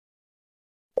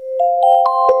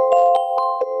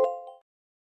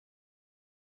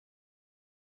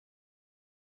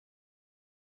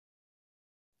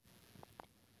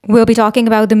We'll be talking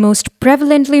about the most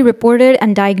prevalently reported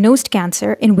and diagnosed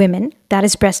cancer in women, that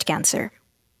is breast cancer.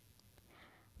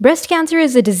 Breast cancer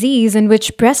is a disease in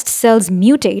which breast cells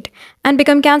mutate and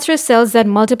become cancerous cells that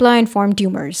multiply and form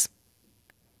tumors.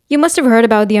 You must have heard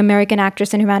about the American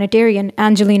actress and humanitarian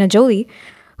Angelina Jolie,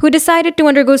 who decided to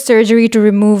undergo surgery to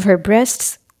remove her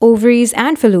breasts, ovaries,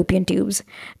 and fallopian tubes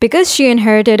because she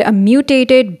inherited a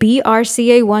mutated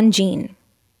BRCA1 gene.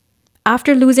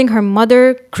 After losing her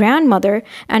mother, grandmother,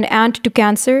 and aunt to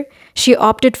cancer, she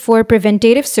opted for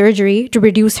preventative surgery to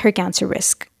reduce her cancer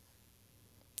risk.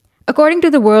 According to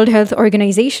the World Health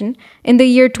Organization, in the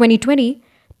year 2020,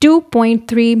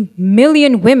 2.3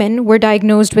 million women were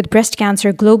diagnosed with breast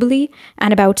cancer globally,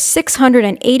 and about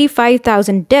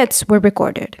 685,000 deaths were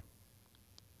recorded.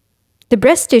 The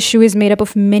breast tissue is made up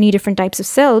of many different types of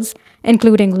cells,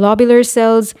 including lobular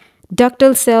cells,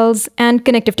 ductal cells, and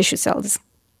connective tissue cells.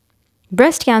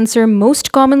 Breast cancer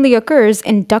most commonly occurs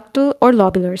in ductal or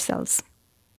lobular cells.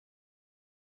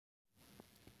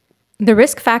 The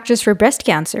risk factors for breast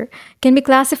cancer can be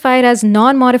classified as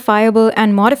non-modifiable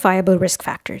and modifiable risk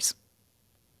factors.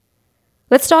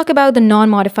 Let's talk about the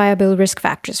non-modifiable risk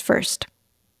factors first.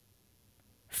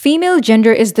 Female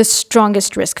gender is the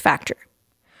strongest risk factor.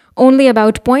 Only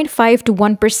about 0.5 to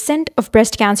 1% of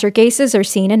breast cancer cases are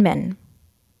seen in men.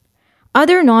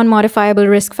 Other non-modifiable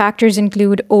risk factors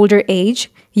include older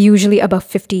age, usually above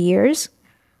 50 years,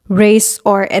 race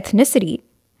or ethnicity,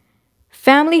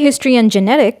 family history and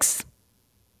genetics,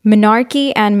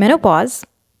 menarche and menopause,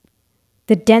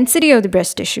 the density of the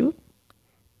breast tissue,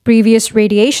 previous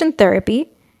radiation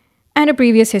therapy, and a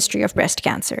previous history of breast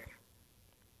cancer.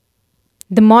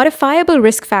 The modifiable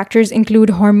risk factors include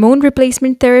hormone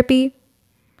replacement therapy,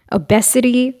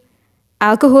 obesity,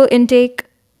 alcohol intake,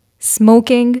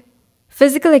 smoking,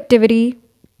 physical activity,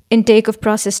 intake of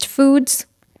processed foods,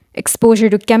 exposure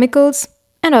to chemicals,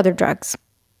 and other drugs.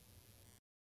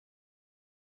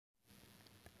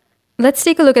 Let's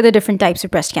take a look at the different types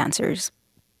of breast cancers.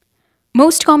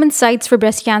 Most common sites for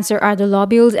breast cancer are the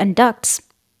lobules and ducts.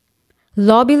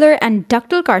 Lobular and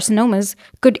ductal carcinomas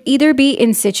could either be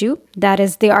in situ, that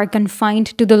is, they are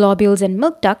confined to the lobules and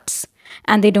milk ducts,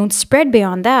 and they don't spread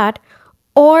beyond that,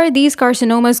 or these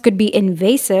carcinomas could be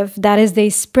invasive, that is, they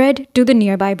spread to the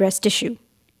nearby breast tissue.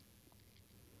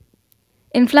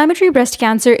 Inflammatory breast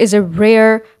cancer is a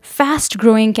rare,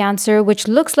 fast-growing cancer which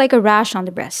looks like a rash on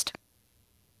the breast.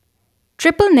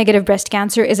 Triple-negative breast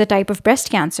cancer is a type of breast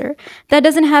cancer that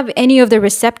doesn't have any of the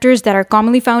receptors that are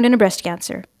commonly found in a breast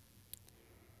cancer.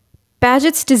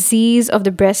 Paget's disease of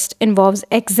the breast involves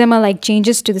eczema-like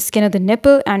changes to the skin of the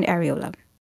nipple and areola.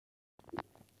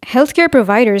 Healthcare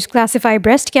providers classify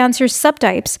breast cancer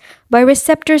subtypes by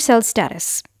receptor cell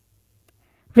status.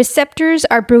 Receptors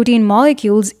are protein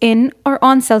molecules in or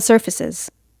on cell surfaces.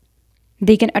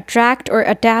 They can attract or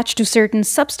attach to certain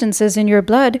substances in your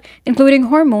blood, including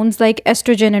hormones like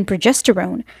estrogen and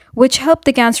progesterone, which help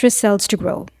the cancerous cells to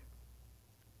grow.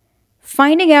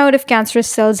 Finding out if cancerous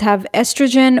cells have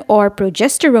estrogen or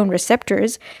progesterone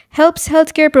receptors helps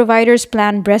healthcare providers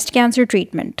plan breast cancer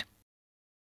treatment.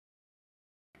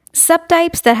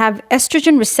 Subtypes that have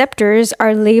estrogen receptors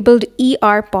are labeled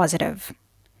ER positive.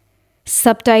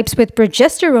 Subtypes with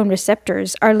progesterone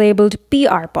receptors are labeled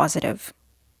PR positive.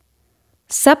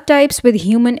 Subtypes with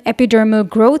human epidermal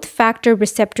growth factor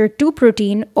receptor 2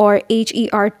 protein or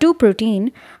HER2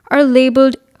 protein are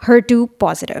labeled HER2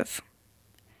 positive.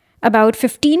 About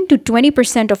 15 to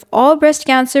 20% of all breast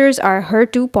cancers are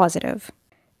HER2 positive.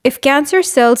 If cancer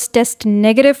cells test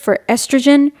negative for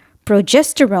estrogen,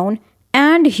 progesterone,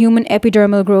 and human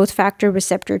epidermal growth factor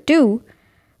receptor 2,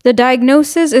 the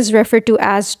diagnosis is referred to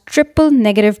as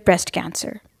triple-negative breast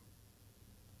cancer.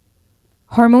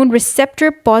 Hormone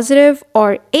receptor positive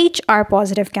or HR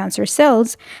positive cancer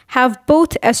cells have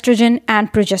both estrogen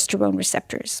and progesterone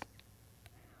receptors.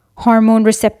 Hormone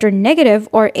receptor negative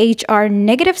or HR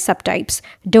negative subtypes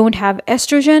don't have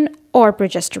estrogen or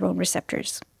progesterone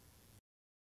receptors.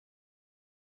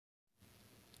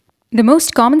 The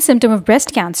most common symptom of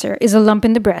breast cancer is a lump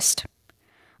in the breast.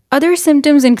 Other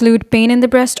symptoms include pain in the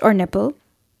breast or nipple,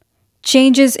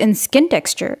 changes in skin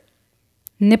texture,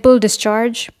 nipple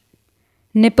discharge,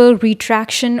 nipple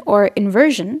retraction or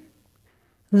inversion,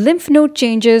 lymph node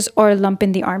changes or lump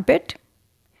in the armpit,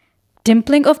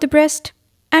 dimpling of the breast,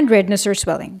 and redness or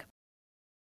swelling.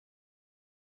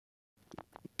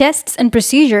 Tests and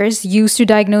procedures used to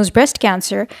diagnose breast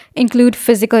cancer include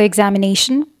physical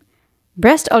examination,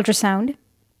 breast ultrasound,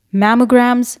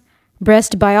 mammograms,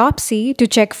 breast biopsy to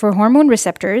check for hormone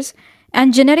receptors,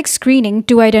 and genetic screening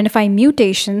to identify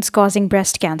mutations causing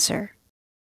breast cancer.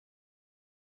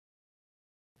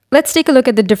 Let's take a look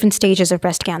at the different stages of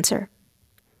breast cancer.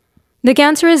 The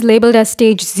cancer is labeled as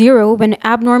stage 0 when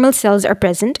abnormal cells are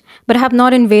present but have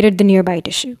not invaded the nearby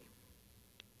tissue.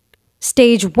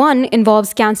 Stage 1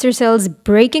 involves cancer cells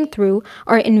breaking through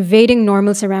or invading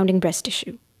normal surrounding breast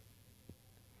tissue.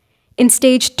 In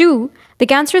stage 2, the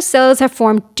cancerous cells have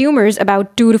formed tumors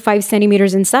about 2 to 5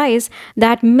 centimeters in size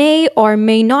that may or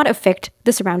may not affect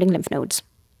the surrounding lymph nodes.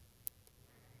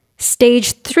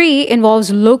 Stage 3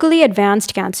 involves locally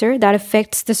advanced cancer that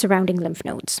affects the surrounding lymph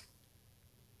nodes.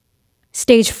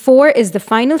 Stage 4 is the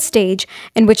final stage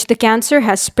in which the cancer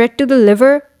has spread to the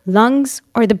liver, lungs,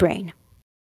 or the brain.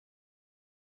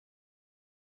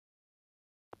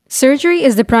 Surgery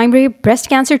is the primary breast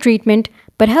cancer treatment,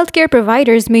 but healthcare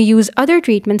providers may use other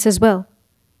treatments as well.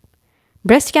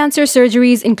 Breast cancer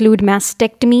surgeries include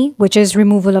mastectomy, which is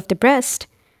removal of the breast,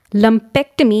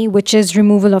 lumpectomy, which is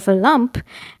removal of a lump,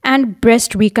 and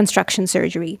breast reconstruction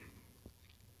surgery.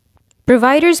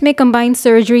 Providers may combine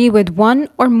surgery with one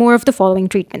or more of the following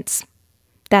treatments.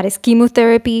 That is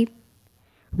chemotherapy,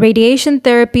 radiation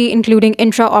therapy including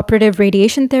intraoperative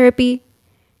radiation therapy,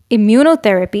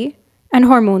 immunotherapy, and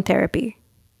hormone therapy.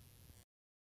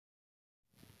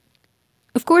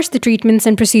 Of course, the treatments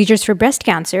and procedures for breast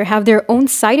cancer have their own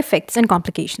side effects and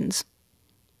complications.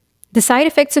 The side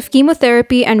effects of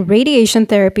chemotherapy and radiation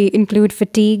therapy include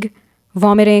fatigue,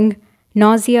 vomiting,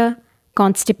 nausea,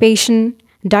 constipation,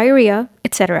 diarrhea,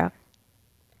 etc.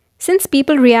 Since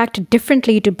people react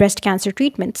differently to breast cancer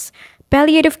treatments,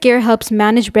 palliative care helps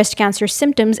manage breast cancer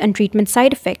symptoms and treatment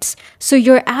side effects so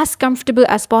you're as comfortable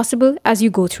as possible as you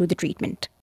go through the treatment.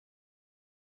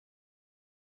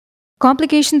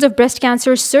 Complications of breast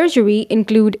cancer surgery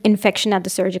include infection at the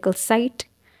surgical site,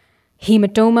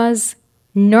 hematomas,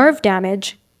 nerve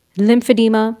damage,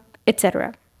 lymphedema,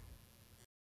 etc.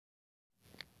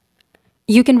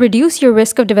 You can reduce your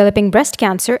risk of developing breast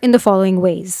cancer in the following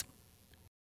ways.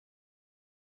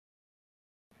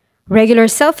 Regular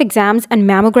self-exams and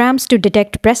mammograms to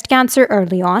detect breast cancer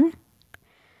early on.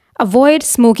 Avoid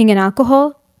smoking and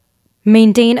alcohol.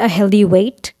 Maintain a healthy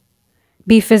weight.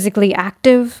 Be physically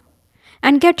active.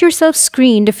 And get yourself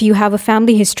screened if you have a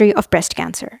family history of breast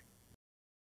cancer.